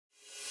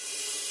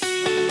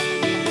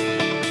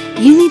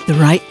need the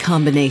right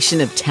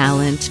combination of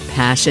talent,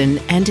 passion,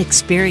 and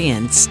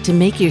experience to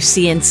make your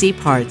CNC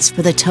parts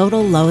for the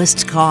total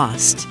lowest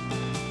cost.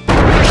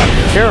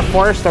 Here at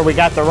Forster, we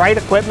got the right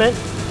equipment,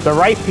 the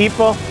right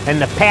people,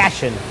 and the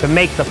passion to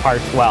make the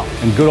parts well.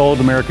 And good old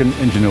American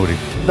ingenuity.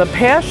 The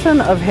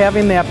passion of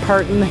having that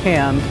part in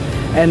hand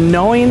and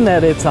knowing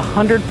that it's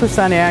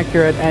 100%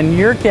 accurate and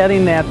you're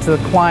getting that to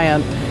the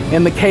client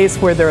in the case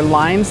where their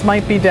lines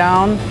might be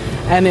down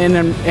and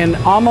in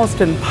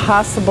almost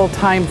impossible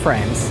time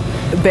frames,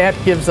 that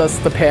gives us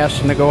the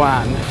passion to go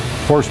on.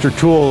 Forster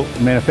Tool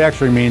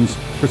manufacturing means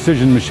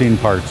precision machine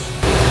parts.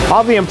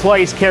 All the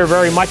employees care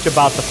very much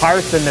about the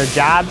parts and their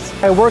jobs.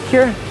 I work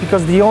here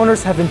because the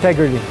owners have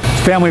integrity.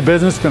 It's family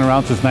business, been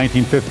around since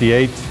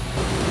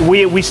 1958.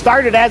 We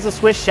started as a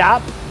Swiss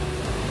shop,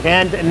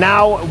 and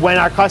now when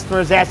our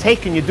customers ask, hey,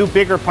 can you do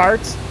bigger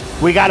parts?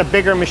 We got a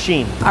bigger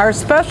machine. Our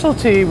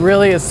specialty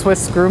really is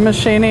Swiss screw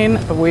machining,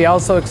 but we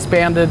also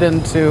expanded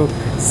into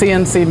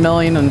CNC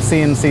milling and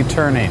CNC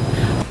turning.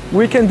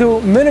 We can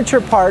do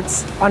miniature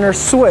parts on our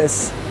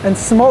Swiss and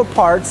small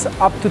parts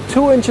up to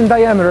 2 inches in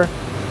diameter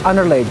on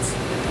our lathes.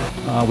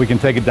 We can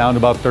take it down to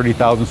about 30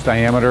 thousandths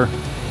diameter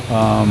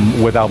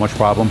without much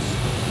problems.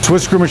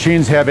 Swiss screw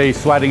machines have a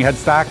sliding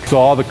headstock, so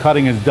all the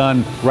cutting is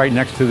done right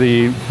next to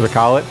the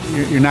collet.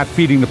 You're not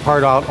feeding the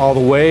part out all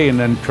the way and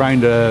then trying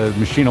to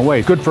machine away.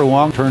 It's good for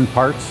long-turn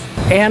parts.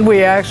 And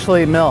we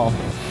actually mill.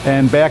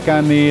 And back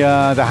on the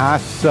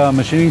Haas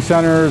machining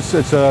centers,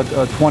 it's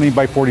a 20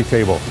 by 40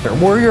 table.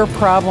 We're your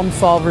problem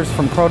solvers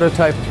from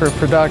prototype through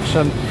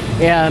production,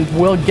 and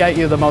we'll get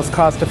you the most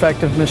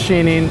cost-effective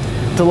machining,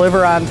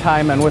 deliver on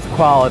time and with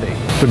quality.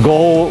 The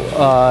goal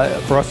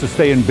for us to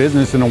stay in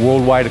business in a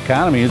worldwide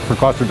economy is for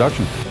cost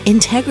reduction.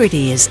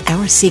 Integrity is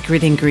our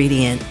secret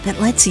ingredient that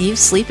lets you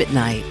sleep at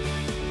night.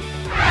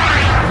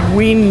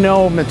 We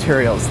know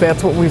materials.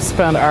 That's what we've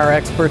spent our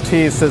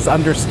expertise, is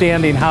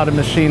understanding how to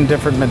machine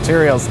different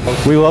materials.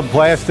 We love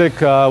plastic.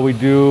 We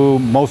do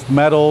most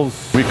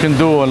metals. We can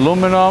do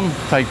aluminum,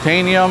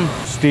 titanium,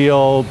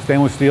 steel,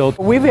 stainless steel.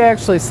 We've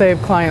actually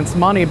saved clients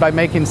money by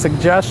making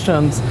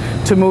suggestions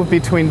to move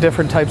between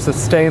different types of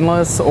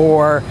stainless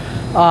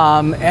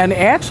and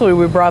actually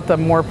we brought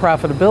them more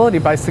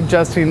profitability by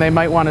suggesting they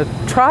might want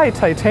to try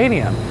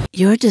titanium.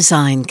 Your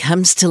design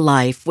comes to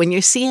life when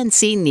your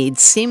CNC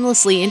needs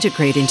seamlessly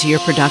integrate into your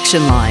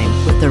production line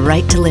with the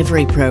right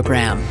delivery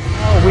program.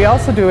 We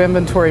also do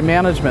inventory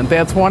management.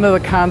 That's one of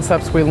the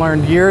concepts we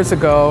learned years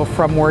ago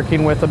from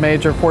working with a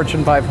major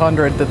Fortune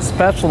 500 that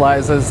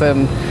specializes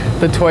in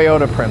the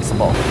Toyota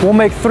principle. We'll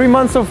make 3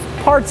 months of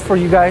parts for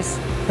you guys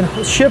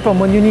and ship them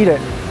when you need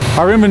it.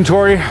 Our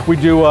inventory, we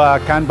do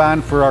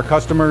Kanban for our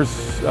customers.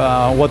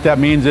 What that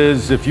means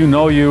is if you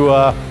know you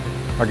are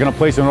going to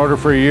place an order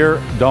for a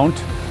year, don't.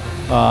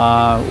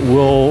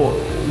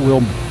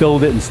 We'll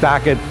build it and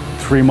stock it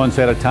 3 months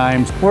at a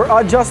time. We're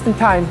a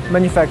just-in-time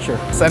manufacturer.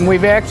 And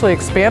we've actually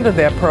expanded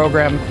that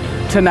program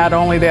to not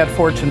only that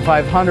Fortune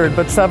 500,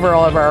 but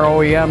several of our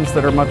OEMs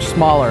that are much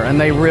smaller, and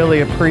they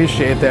really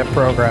appreciate that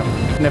program.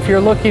 And if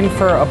you're looking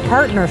for a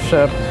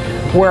partnership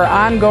where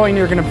ongoing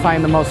you're going to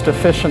find the most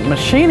efficient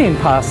machining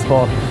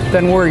possible,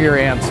 then we're your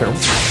answer.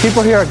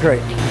 People here are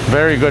great.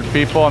 very good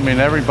people. I mean,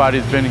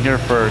 everybody's been here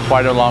for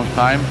quite a long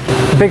time.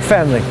 Big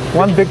family,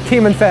 one big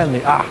team and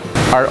family.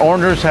 Our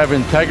owners have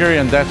integrity,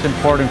 and that's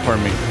important for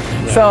me.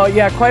 So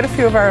yeah, quite a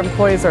few of our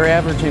employees are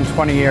averaging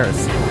 20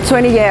 years.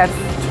 20 years.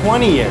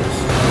 20 years.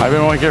 I've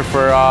been working here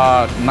for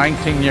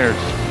 19 years.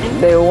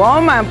 The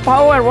woman,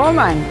 power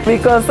woman,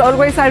 because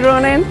always I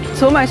running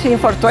two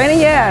machines for 20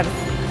 years.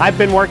 I've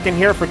been working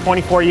here for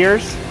 24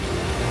 years,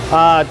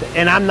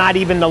 and I'm not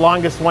even the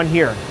longest one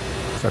here.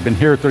 So I've been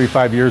here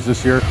 35 years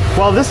this year.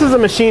 Well, this is a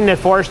machine that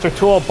Forster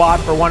Tool bought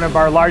for one of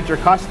our larger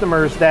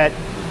customers that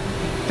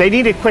they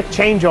needed quick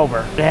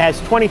changeover. It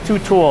has 22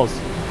 tools.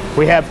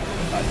 We have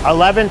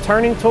 11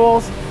 turning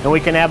tools, and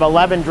we can have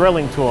 11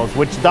 drilling tools,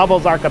 which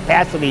doubles our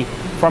capacity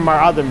from our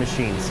other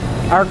machines.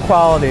 Our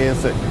quality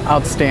is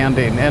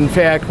outstanding. In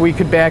fact, we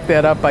could back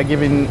that up by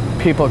giving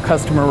people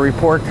customer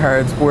report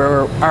cards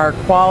where our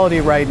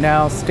quality right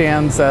now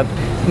stands at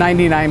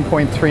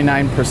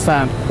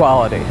 99.39%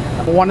 quality.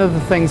 One of the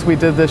things we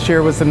did this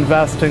year was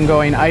invest in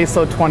going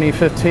ISO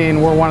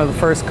 2015. We're one of the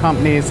first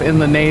companies in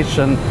the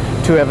nation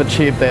to have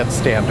achieved that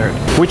standard.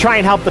 We try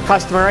and help the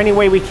customer any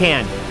way we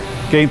can.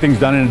 Getting things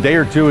done in a day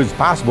or two is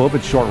possible if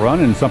it's short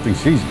run and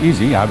something's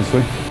easy,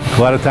 obviously. A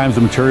lot of times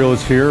the material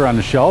is here on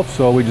the shelf,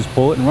 so we just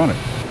pull it and run it.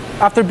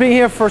 After being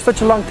here for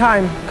such a long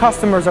time,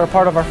 customers are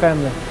part of our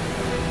family.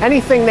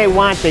 Anything they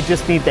want, they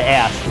just need to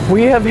ask.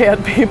 We have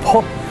had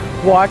people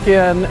walk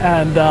in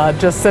and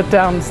just sit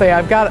down and say,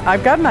 I've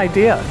got an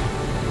idea,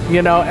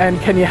 you know, and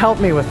can you help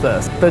me with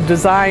this? The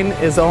design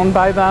is owned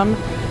by them.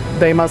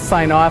 They must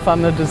sign off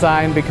on the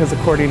design because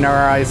according to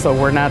our ISO,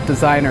 we're not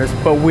designers,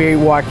 but we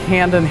walk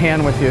hand in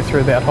hand with you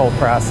through that whole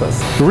process.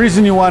 The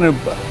reason you want to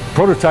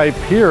prototype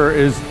here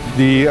is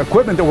the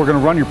equipment that we're going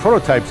to run your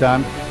prototypes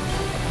on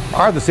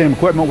are the same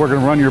equipment we're going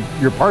to run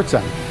your parts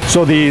on.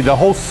 So the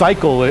whole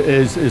cycle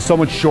is so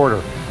much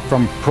shorter.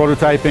 from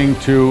prototyping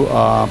to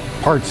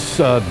parts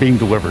being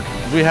delivered.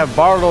 We have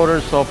bar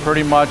loaders, so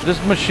pretty much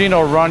this machine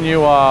will run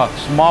you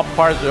small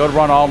parts. It'll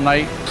run all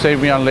night,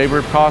 save me on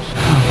labor costs.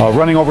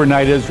 Running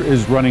overnight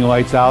is running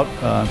lights out.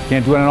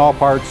 Can't do it on all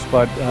parts,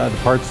 but the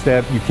parts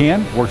that you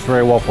can, works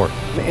very well for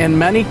it. In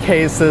many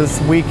cases,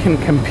 we can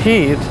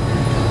compete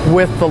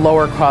with the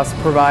lower cost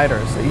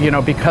providers,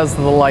 because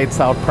of the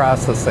lights out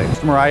processing.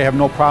 I have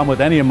no problem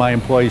with any of my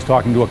employees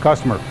talking to a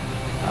customer.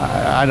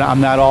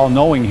 I'm not all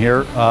knowing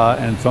here,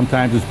 and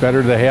sometimes it's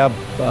better to have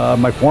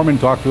my foreman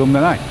talk to them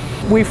than I.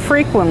 We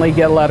frequently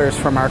get letters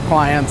from our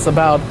clients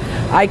about,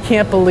 I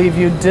can't believe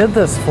you did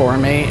this for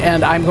me,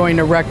 and I'm going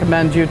to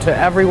recommend you to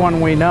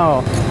everyone we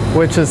know,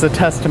 which is a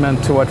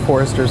testament to what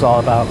Forster's all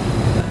about.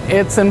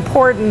 It's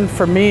important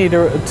for me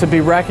to be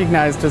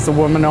recognized as a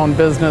woman-owned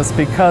business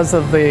because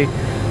of the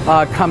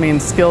coming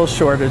skill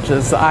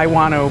shortages. I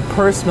want to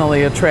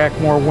personally attract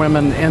more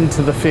women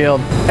into the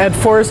field. At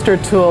Forster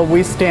Tool,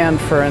 we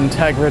stand for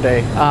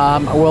integrity.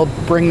 We'll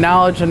bring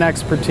knowledge and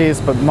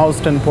expertise, but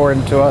most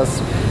important to us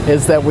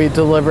is that we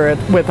deliver it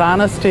with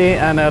honesty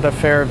and at a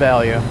fair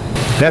value.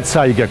 That's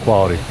how you get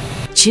quality.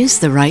 Choose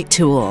the right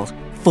tool.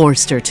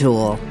 Forster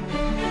Tool.